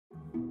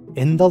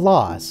In The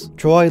Loss,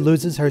 Troi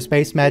loses her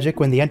space magic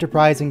when the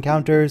Enterprise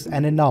encounters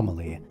an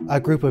anomaly,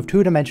 a group of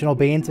two-dimensional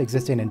beings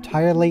existing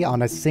entirely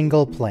on a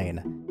single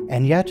plane.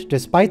 And yet,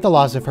 despite the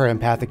loss of her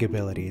empathic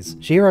abilities,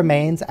 she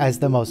remains as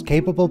the most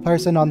capable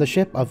person on the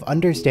ship of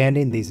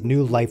understanding these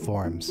new life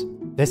forms.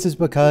 This is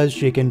because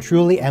she can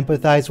truly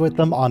empathize with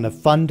them on a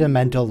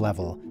fundamental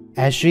level,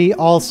 as she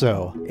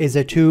also is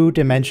a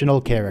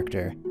two-dimensional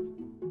character.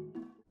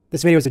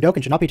 This video is a joke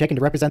and should not be taken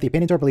to represent the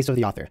opinions or beliefs of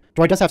the author.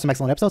 Troi does have some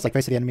excellent episodes like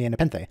Face of the Enemy and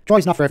Nepenthe. Troi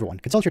is not for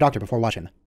everyone. Consult your doctor before watching.